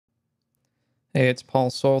Hey, it's Paul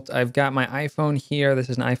Solt. I've got my iPhone here. This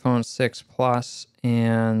is an iPhone 6 Plus,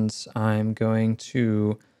 and I'm going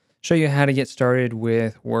to show you how to get started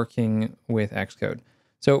with working with Xcode.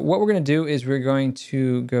 So what we're going to do is we're going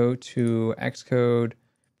to go to Xcode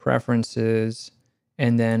Preferences,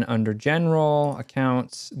 and then under General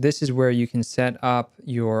Accounts, this is where you can set up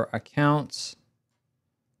your accounts.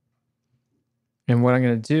 And what I'm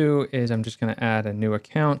going to do is I'm just going to add a new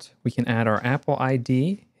account. We can add our Apple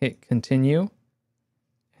ID, hit Continue,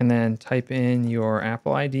 and then type in your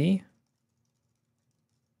Apple ID,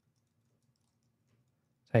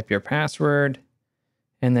 type your password,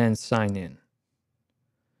 and then sign in.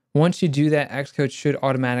 Once you do that, Xcode should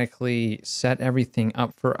automatically set everything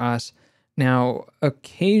up for us. Now,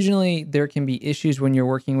 occasionally there can be issues when you're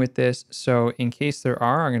working with this, so in case there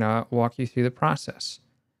are, I'm going to walk you through the process.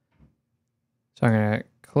 So I'm going to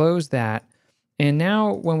close that. And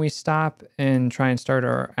now when we stop and try and start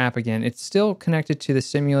our app again, it's still connected to the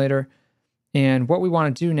simulator. And what we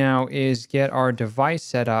want to do now is get our device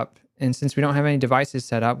set up. And since we don't have any devices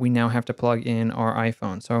set up, we now have to plug in our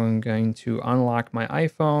iPhone. So I'm going to unlock my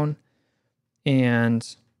iPhone.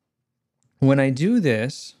 And when I do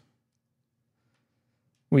this,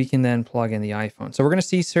 we can then plug in the iPhone. So we're going to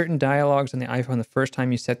see certain dialogues on the iPhone the first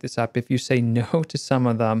time you set this up. If you say no to some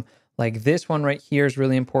of them, like this one right here is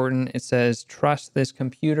really important. It says, trust this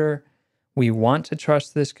computer. We want to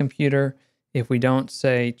trust this computer. If we don't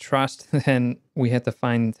say trust, then we have to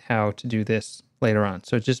find how to do this later on.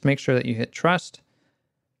 So just make sure that you hit trust.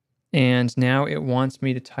 And now it wants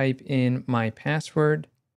me to type in my password.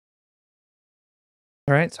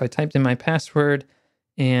 All right, so I typed in my password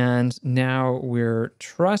and now we're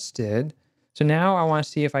trusted. So now I want to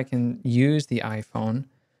see if I can use the iPhone.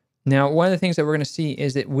 Now, one of the things that we're going to see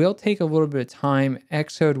is it will take a little bit of time.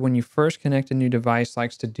 Xcode, when you first connect a new device,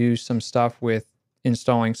 likes to do some stuff with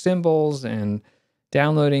installing symbols and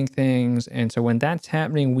downloading things. And so when that's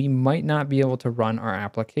happening, we might not be able to run our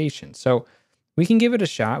application. So we can give it a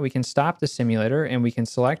shot. We can stop the simulator and we can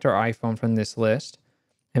select our iPhone from this list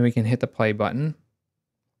and we can hit the play button.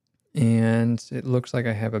 And it looks like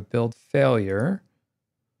I have a build failure.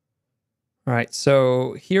 All right,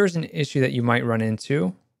 so here's an issue that you might run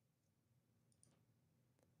into.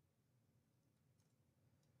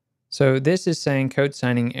 So this is saying code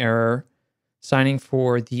signing error. Signing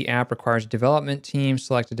for the app requires a development team.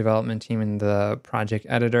 Select a development team in the project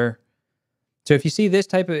editor. So if you see this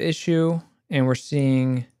type of issue, and we're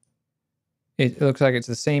seeing, it looks like it's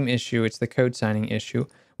the same issue. It's the code signing issue.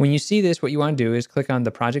 When you see this, what you want to do is click on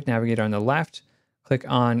the project navigator on the left, click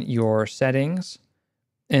on your settings,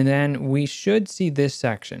 and then we should see this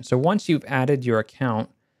section. So once you've added your account,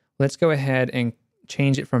 let's go ahead and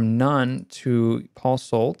change it from none to Paul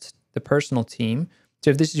Solt, the personal team.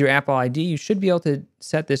 So if this is your Apple ID, you should be able to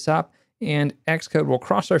set this up, and Xcode, will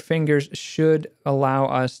cross our fingers, should allow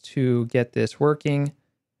us to get this working.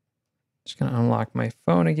 Just going to unlock my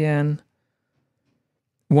phone again.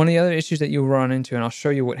 One of the other issues that you'll run into, and I'll show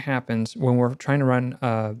you what happens when we're trying to run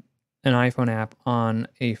an iPhone app on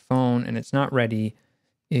a phone and it's not ready,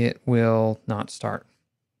 it will not start.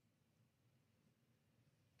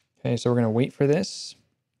 Okay, so we're going to wait for this.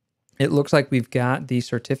 It looks like we've got the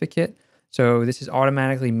certificate. So this is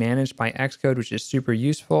automatically managed by Xcode, which is super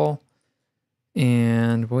useful.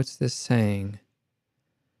 And what's this saying?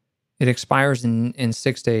 It expires in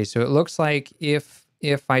 6 days. So it looks like if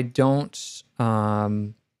I don't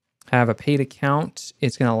have a paid account,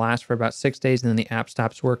 it's going to last for about 6 days, and then the app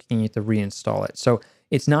stops working and you have to reinstall it. So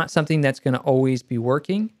it's not something that's going to always be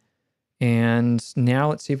working. And now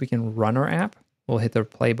let's see if we can run our app. We'll hit the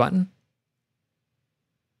play button.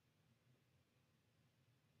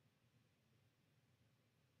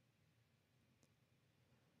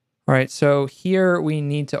 All right, so here we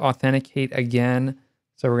need to authenticate again.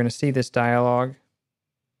 So we're going to see this dialog.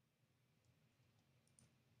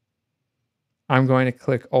 I'm going to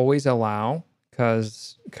click Always Allow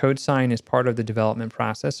because code sign is part of the development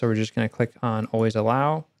process. So we're just going to click on Always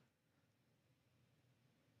Allow.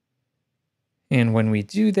 And when we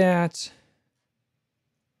do that,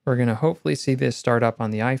 we're going to hopefully see this start up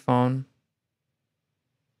on the iPhone.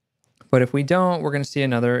 But if we don't, we're going to see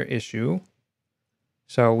another issue.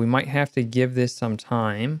 So we might have to give this some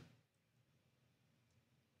time.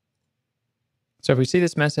 So if we see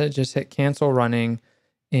this message, just hit cancel running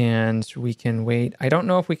and we can wait. I don't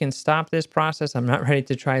know if we can stop this process. I'm not ready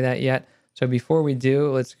to try that yet. So before we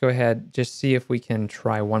do, let's go ahead, just see if we can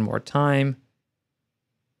try one more time.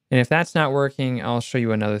 And if that's not working, I'll show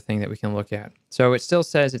you another thing that we can look at. So it still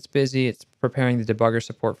says it's busy. It's preparing the debugger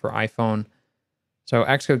support for iPhone. So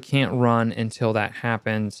Xcode can't run until that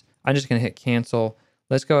happens. I'm just going to hit cancel.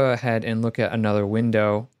 let's go ahead and look at another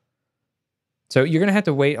window. So you're going to have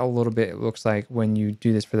to wait a little bit, it looks like, when you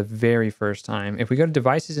do this for the very first time. If we go to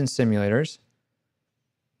Devices and Simulators,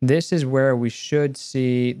 this is where we should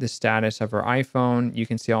see the status of our iPhone. You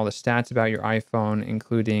can see all the stats about your iPhone,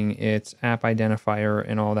 including its app identifier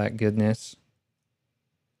and all that goodness.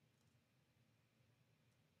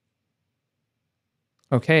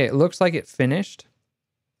 Okay, it looks like it finished.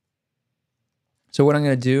 So what I'm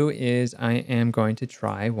going to do is I am going to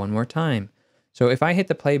try one more time. So if I hit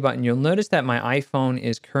the play button, you'll notice that my iPhone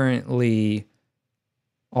is currently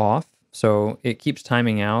off. So it keeps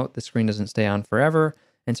timing out. The screen doesn't stay on forever.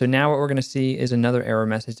 And so now what we're going to see is another error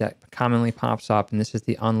message that commonly pops up, and this is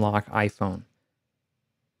the unlock iPhone.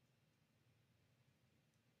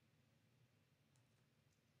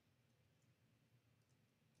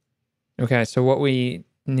 Okay, so what we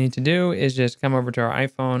need to do is just come over to our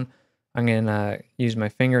iPhone. I'm going to use my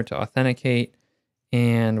finger to authenticate,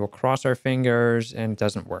 and we'll cross our fingers, and it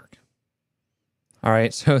doesn't work. All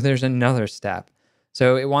right, so there's another step.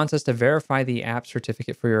 So it wants us to verify the app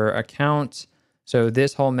certificate for your account. So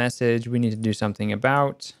this whole message we need to do something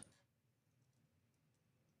about.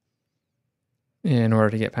 In order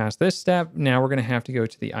to get past this step, now we're going to have to go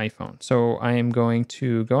to the iPhone. So I am going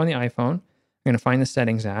to go on the iPhone. I'm going to find the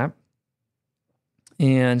Settings app.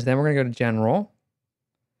 And then we're going to go to General.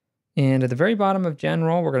 And at the very bottom of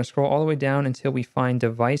General, we're going to scroll all the way down until we find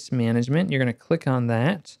Device Management. You're going to click on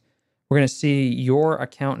that. We're going to see your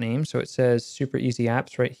account name. So it says Super Easy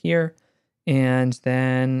Apps right here. And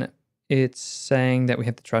then it's saying that we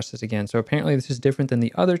have to trust this again. So apparently this is different than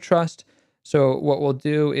the other trust. So what we'll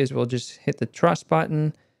do is we'll just hit the trust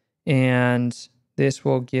button, and this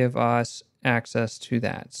will give us access to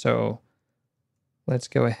that. So let's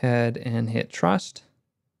go ahead and hit trust.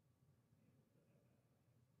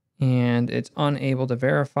 And it's unable to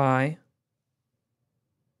verify.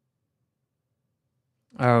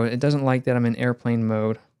 Oh, it doesn't like that I'm in airplane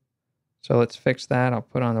mode. So let's fix that. I'll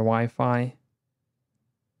put on the Wi-Fi.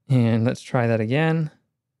 And let's try that again.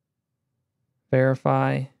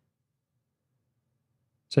 Verify.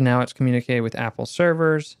 So now it's communicated with Apple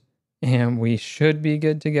servers, and we should be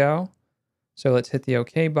good to go. So let's hit the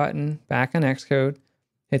OK button, back on Xcode,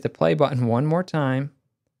 hit the play button one more time.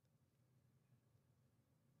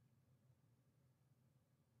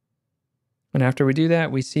 And after we do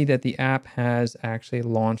that, we see that the app has actually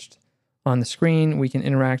launched on the screen. We can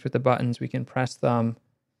interact with the buttons, we can press them,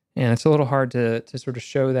 and it's a little hard to sort of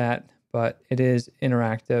show that, but it is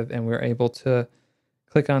interactive, and we're able to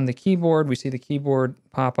click on the keyboard. We see the keyboard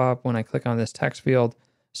pop up when I click on this text field.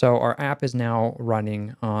 So our app is now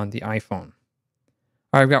running on the iPhone.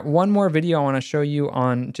 All right, I've got one more video I want to show you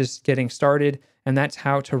on just getting started, and that's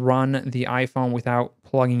how to run the iPhone without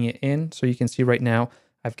plugging it in. So you can see right now,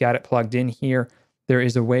 I've got it plugged in here. There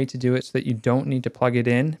is a way to do it so that you don't need to plug it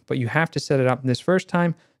in, but you have to set it up this first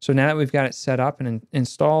time. So now that we've got it set up and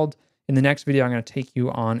installed, in the next video, I'm going to take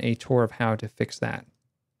you on a tour of how to fix that.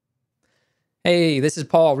 Hey, this is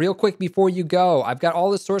Paul. Real quick before you go, I've got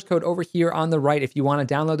all the source code over here on the right. If you want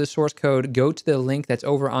to download the source code, go to the link that's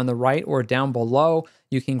over on the right or down below.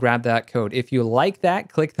 You can grab that code. If you like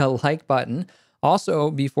that, click the like button.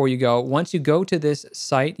 Also, before you go, once you go to this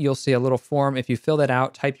site, you'll see a little form. If you fill that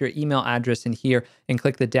out, type your email address in here and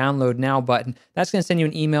click the download now button. That's going to send you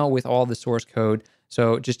an email with all the source code.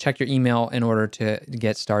 So just check your email in order to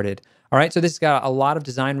get started. All right, so this has got a lot of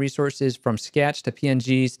design resources from Sketch to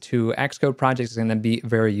PNGs to Xcode projects. Is going to be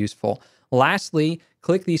very useful. Lastly,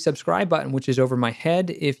 click the subscribe button, which is over my head,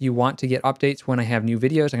 if you want to get updates when I have new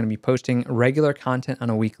videos. I'm going to be posting regular content on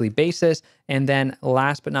a weekly basis. And then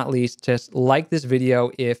last but not least, just like this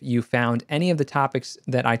video if you found any of the topics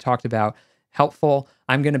that I talked about helpful.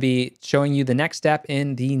 I'm going to be showing you the next step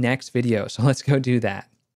in the next video. So let's go do that.